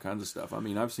 there was all kinds of stuff. I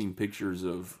mean, I've seen pictures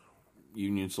of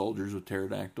Union soldiers with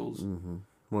pterodactyls. Mm-hmm.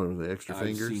 What are the extra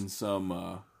fingers? I've seen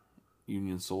some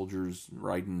Union soldiers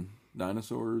riding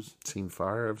dinosaurs. Seen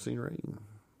fire, I've seen rain.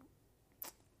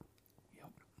 Yep.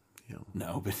 Yeah.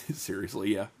 No, but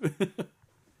seriously, yeah.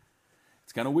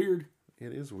 It's kind of weird.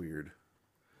 It is weird.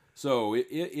 So,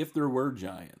 if there were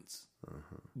giants,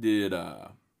 did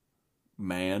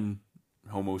man,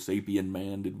 Homo sapien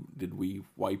man, did we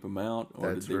wipe them out?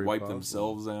 Or That's did they very wipe possible.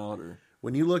 themselves out? Or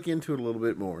When you look into it a little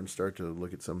bit more and start to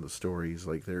look at some of the stories,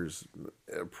 like there's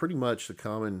pretty much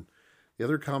the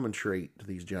other common trait to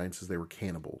these giants is they were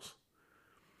cannibals.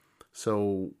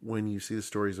 So when you see the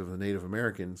stories of the Native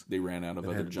Americans, they ran out of that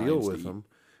other had to giants deal to with eat. them.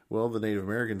 Well, the Native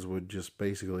Americans would just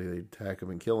basically they'd attack them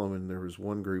and kill them. And there was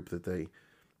one group that they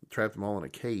trapped them all in a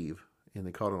cave and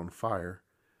they caught it on fire.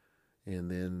 And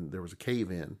then there was a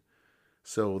cave in,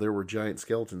 so there were giant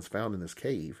skeletons found in this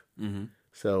cave. Mm-hmm.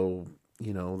 So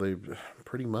they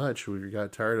pretty much we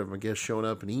got tired of them, I guess, showing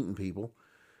up and eating people.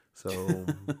 So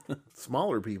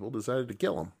smaller people decided to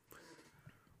kill them.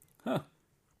 Huh.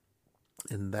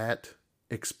 And that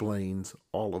explains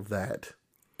all of that.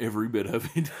 Every bit of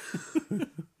it.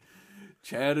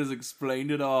 Chad has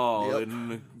explained it all Yep.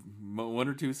 in one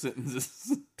or two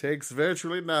sentences. Takes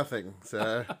virtually nothing,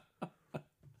 sir.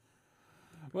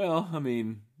 Well, I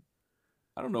mean,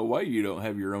 I don't know why you don't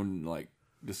have your own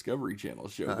Discovery Channel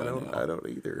show by now. I don't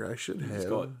either. I should It's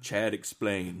called have. Chad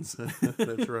Explains.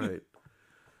 That's right.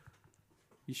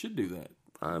 You should do that.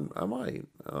 I might.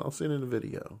 I'll send in a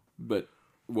video. But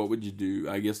what would you do?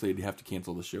 I guess they'd have to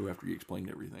cancel the show after you explained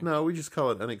everything. No, we just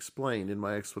call it unexplained, and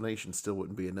my explanation still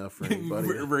wouldn't be enough for anybody.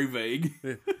 very, very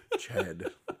vague.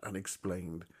 Chad,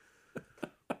 unexplained.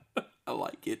 I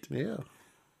like it. Yeah.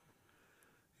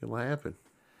 It'll happen.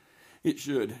 It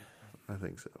should. I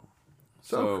think so.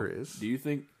 So, Chris, do you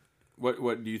think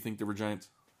what do you think there were giants?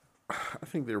 I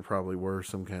think there probably were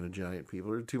some kind of giant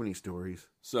people. There are too many stories,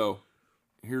 So,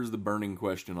 here's the burning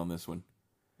question on this one.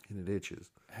 and it itches.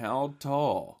 How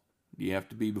tall do you have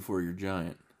to be before you're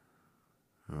giant?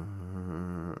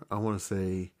 I want to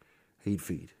say 8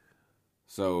 feet.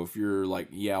 So, if you're like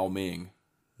Yao Ming,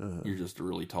 you're just a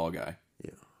really tall guy.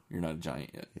 Yeah. You're not a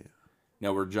giant yet. Yeah.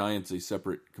 Now, were giants a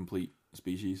separate, complete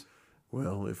species?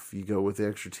 Well, if you go with the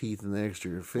extra teeth and the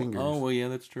extra fingers, Oh, well, yeah,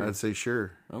 that's true. I'd say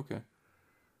sure. Okay.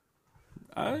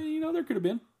 There could have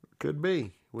been. Could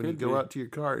be. When Could you go be. out to your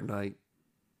car at night,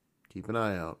 keep an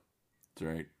eye out. That's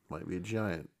right. Might be a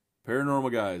giant.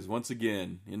 Paranormal guys, once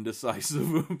again,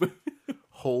 indecisive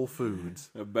Whole Foods.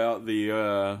 about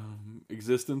the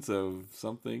existence of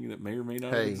something that may or may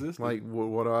not have Hey, existed. like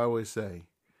what I always say,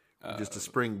 just a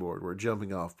springboard. We're a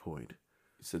jumping off point.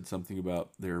 You said something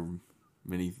about there are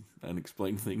many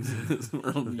unexplained things in this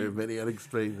world. There are many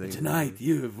unexplained things. Tonight,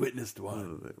 you have witnessed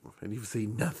one. And you've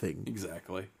seen nothing.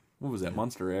 Exactly. What was that,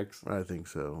 Monster X? I think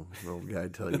so. The old guy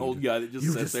tell you. The old guy that just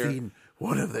you've sat just there seen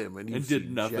one of them and you and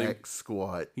did nothing. Jack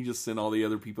squat. He just sent all the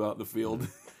other people out in the field.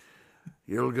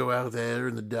 You'll go out there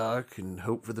in the dark and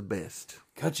hope for the best.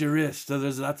 Cut your wrist so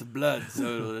there's lots of blood so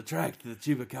it'll attract the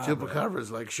chupacabra. Chupacabras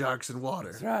like sharks in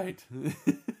water. That's right.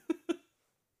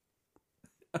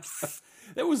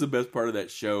 That was the best part of that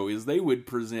show is they would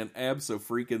present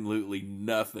abso-freaking-lutely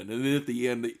nothing. And then at the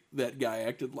end, that guy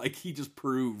acted like he just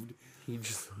proved. He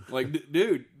just Like,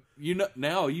 dude,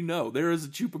 now you know. There is a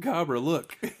chupacabra.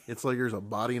 Look. it's like there's a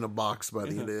body in a box by the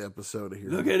end of the episode. Here,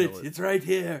 Look at it. It's right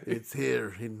here. It's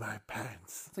here in my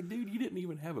pants. It's like, dude, you didn't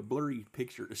even have a blurry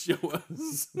picture to show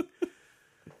us.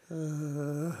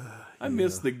 I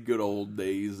miss the good old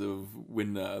days of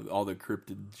when all the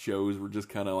cryptid shows were just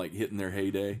kind of like hitting their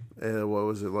heyday. What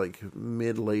was it, like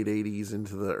mid-late 80s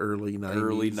into the early 90s?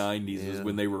 Early 90s was Yeah,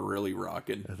 when they were really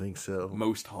rocking. I think so.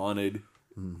 Most Haunted.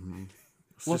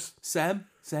 It's Well, just-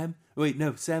 Sam. Wait,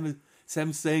 no, Sam's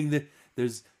saying that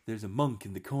there's a monk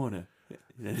in the corner.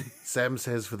 Sam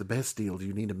says for the best deal,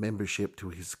 you need a membership to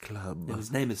his club. And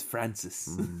his name is Francis.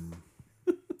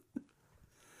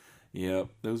 Yep,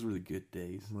 those were the good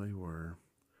days. They were.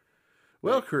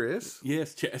 Well, Chris.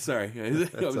 Yes, sorry. I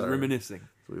was all right. reminiscing.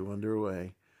 So we wander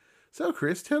away. So,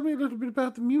 Chris, tell me a little bit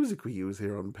about the music we use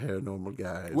here on Paranormal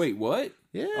Guys. Wait, what?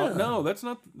 Yeah. Oh, no, that's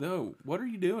not... No, what are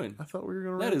you doing? I thought we were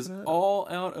going to That is all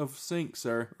out of sync,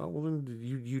 sir. Oh, well, then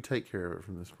you take care of it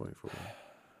from this point forward.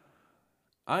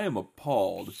 I am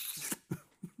appalled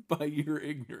by your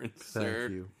ignorance, Thank sir.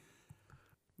 you.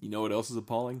 You know what else is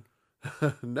appalling?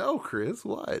 No, Chris,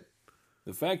 what?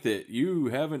 The fact that you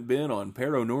haven't been on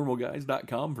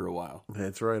paranormalguys.com for a while.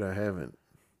 That's right, I haven't.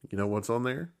 You know what's on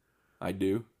there? I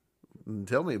do.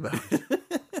 Tell me about it.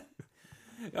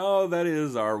 Oh, that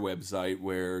is our website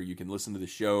where you can listen to the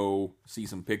show, see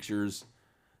some pictures,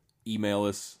 email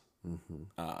us.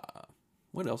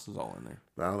 What else is all in there?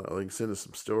 I don't know. They can send us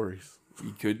some stories.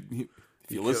 You could,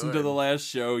 if you listen to the last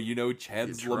show, you know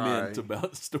Chad's You try. lament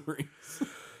about stories.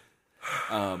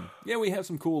 Yeah, we have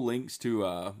some cool links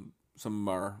to some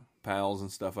of our pals and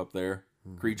stuff up there.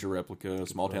 Creature Replica,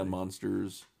 Small Town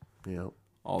Monsters, Yep.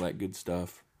 all that good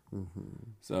stuff.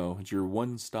 So it's your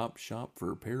one-stop shop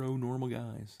for paranormal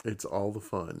guys. It's all the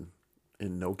fun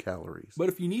and no calories. But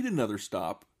if you need another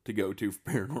stop to go to for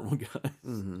paranormal guys,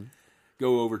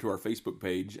 go over to our Facebook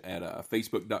page at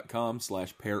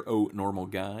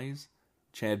facebook.com/paranormalguys.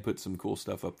 Chad put some cool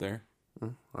stuff up there.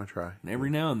 I try. And every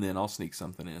now and then I'll sneak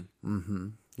something in.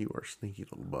 You are a sneaky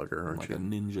little bugger, aren't Like you? a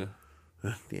ninja.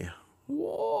 Yeah.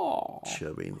 Whoa.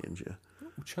 Chubby ninja.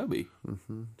 Chubby.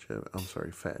 I'm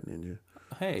sorry, fat ninja.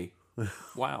 Hey.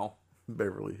 Wow.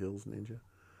 Beverly Hills ninja.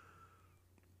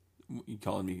 You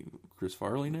calling me Chris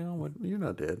Farley now? What? You're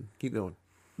not dead. Keep going.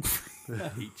 I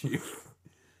hate you.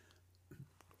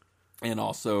 And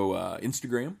also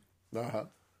Instagram. Uh-huh.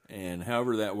 And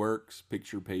however that works,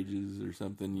 picture pages or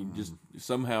something, you just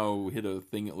somehow hit a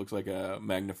thing that looks like a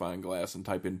magnifying glass and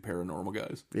type in paranormal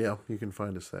guys. Yeah, you can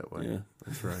find us that way. Yeah.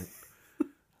 That's right.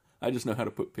 I just know how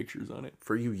to put pictures on it.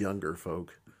 For you younger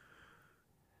folk.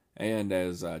 And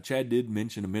as Chad did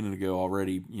mention a minute ago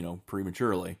already,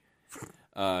 prematurely,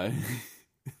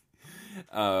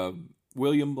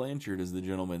 William Blanchard is the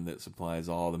gentleman that supplies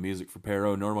all the music for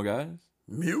Paranormal Guys.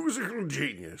 Musical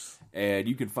genius. And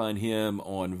you can find him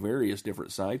on various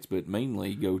different sites, but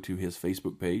mainly go to his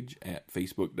Facebook page at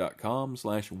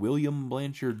facebook.com/William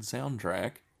Blanchard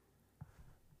Soundtrack.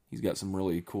 He's got some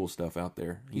really cool stuff out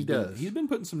there. He's been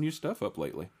putting some new stuff up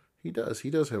lately. He does. He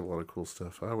does have a lot of cool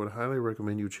stuff. I would highly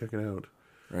recommend you check it out.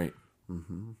 Right.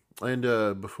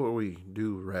 And before we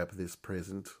do wrap this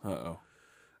present, Uh-oh.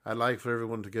 I'd like for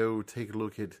everyone to go take a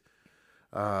look at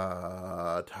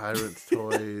Tyrant's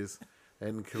Toys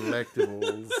and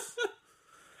Collectibles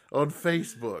on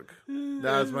Facebook.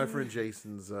 That's my friend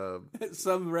Jason's.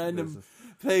 Some random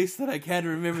place that I can't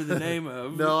remember the name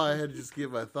of. No, I had to just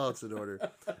get my thoughts in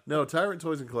order. No, Tyrant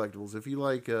Toys and Collectibles. If you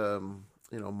like,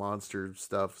 monster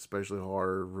stuff, especially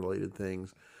horror-related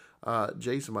things,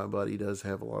 Jason, my buddy, does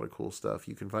have a lot of cool stuff.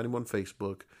 You can find him on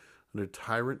Facebook under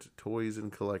Tyrant Toys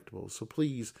and Collectibles. So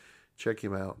please check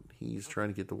him out. He's trying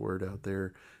to get the word out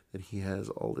there that he has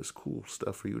all this cool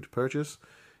stuff for you to purchase.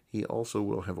 He also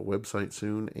will have a website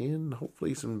soon and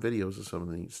hopefully some videos of some of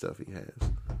the neat stuff he has.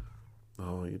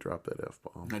 Oh, you dropped that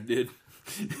F-bomb. I did.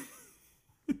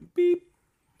 Beep.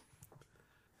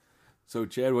 So,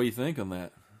 Chad, what do you think on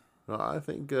that? I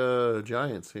think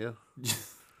Giants, yeah.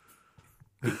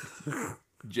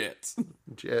 Jets.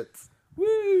 Jets.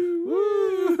 Woo!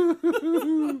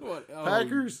 Woo! What? Oh,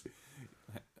 Packers.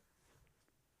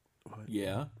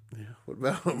 Yeah. Yeah, what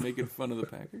about them? Making fun of the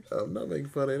Packers? I'm not making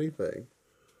fun of anything.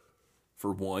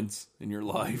 For once in your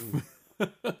life.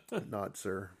 Not,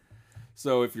 sir.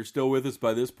 So if you're still with us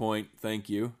by this point, thank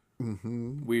you.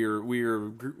 We're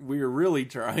really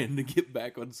trying to get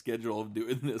back on schedule of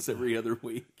doing this every other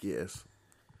week. Yes.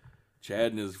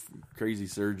 Chad and his crazy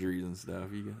surgeries and stuff.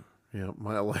 Yeah,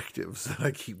 my electives that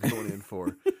I keep going in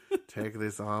for. Take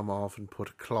this arm off and put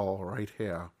a claw right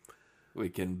here. We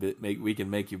can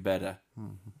make you better.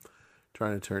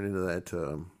 Trying to turn into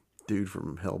that dude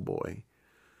from Hellboy.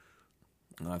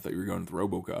 I thought you were going with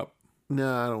RoboCop.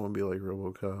 No, I don't want to be like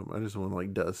RoboCop. I just want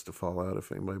like dust to fall out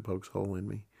if anybody pokes a hole in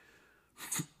me.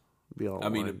 Be all. I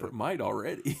mean, lined it up. might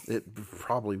already. It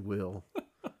probably will.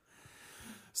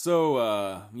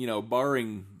 So,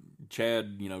 barring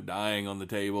Chad, dying on the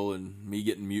table and me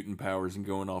getting mutant powers and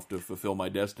going off to fulfill my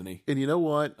destiny. And you know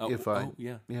what? If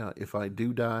if I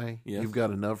do die, Yes. you've got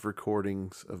enough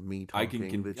recordings of me I talking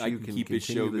can that I you can can keep this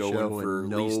continue show the going show for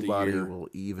and at least a nobody year. will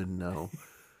even know.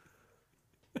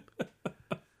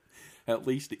 At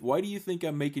least, why do you think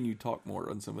I'm making you talk more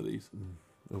on some of these?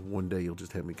 One day you'll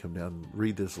just have me come down and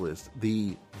read this list.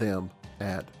 The, them,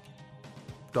 at,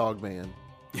 Dogman,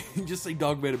 Just say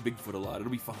Dogman and Bigfoot a lot.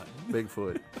 It'll be fine.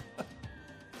 Bigfoot.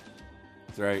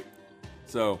 That's right.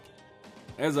 So,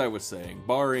 as I was saying,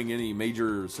 barring any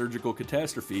major surgical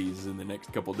catastrophes in the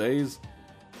next couple days,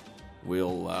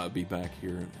 we'll be back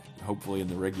here, hopefully in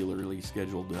the regularly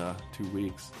scheduled 2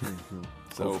 weeks.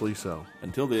 So, Hopefully so.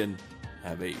 Until then,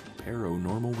 have a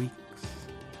paranormal week.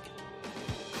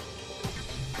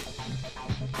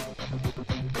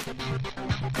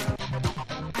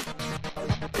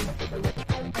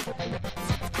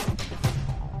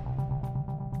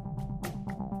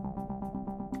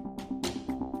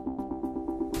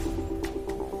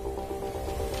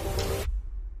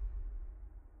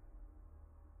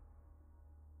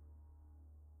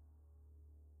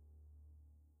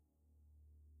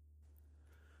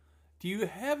 Do you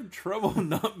have trouble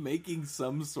not making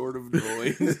some sort of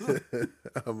noise?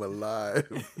 I'm alive.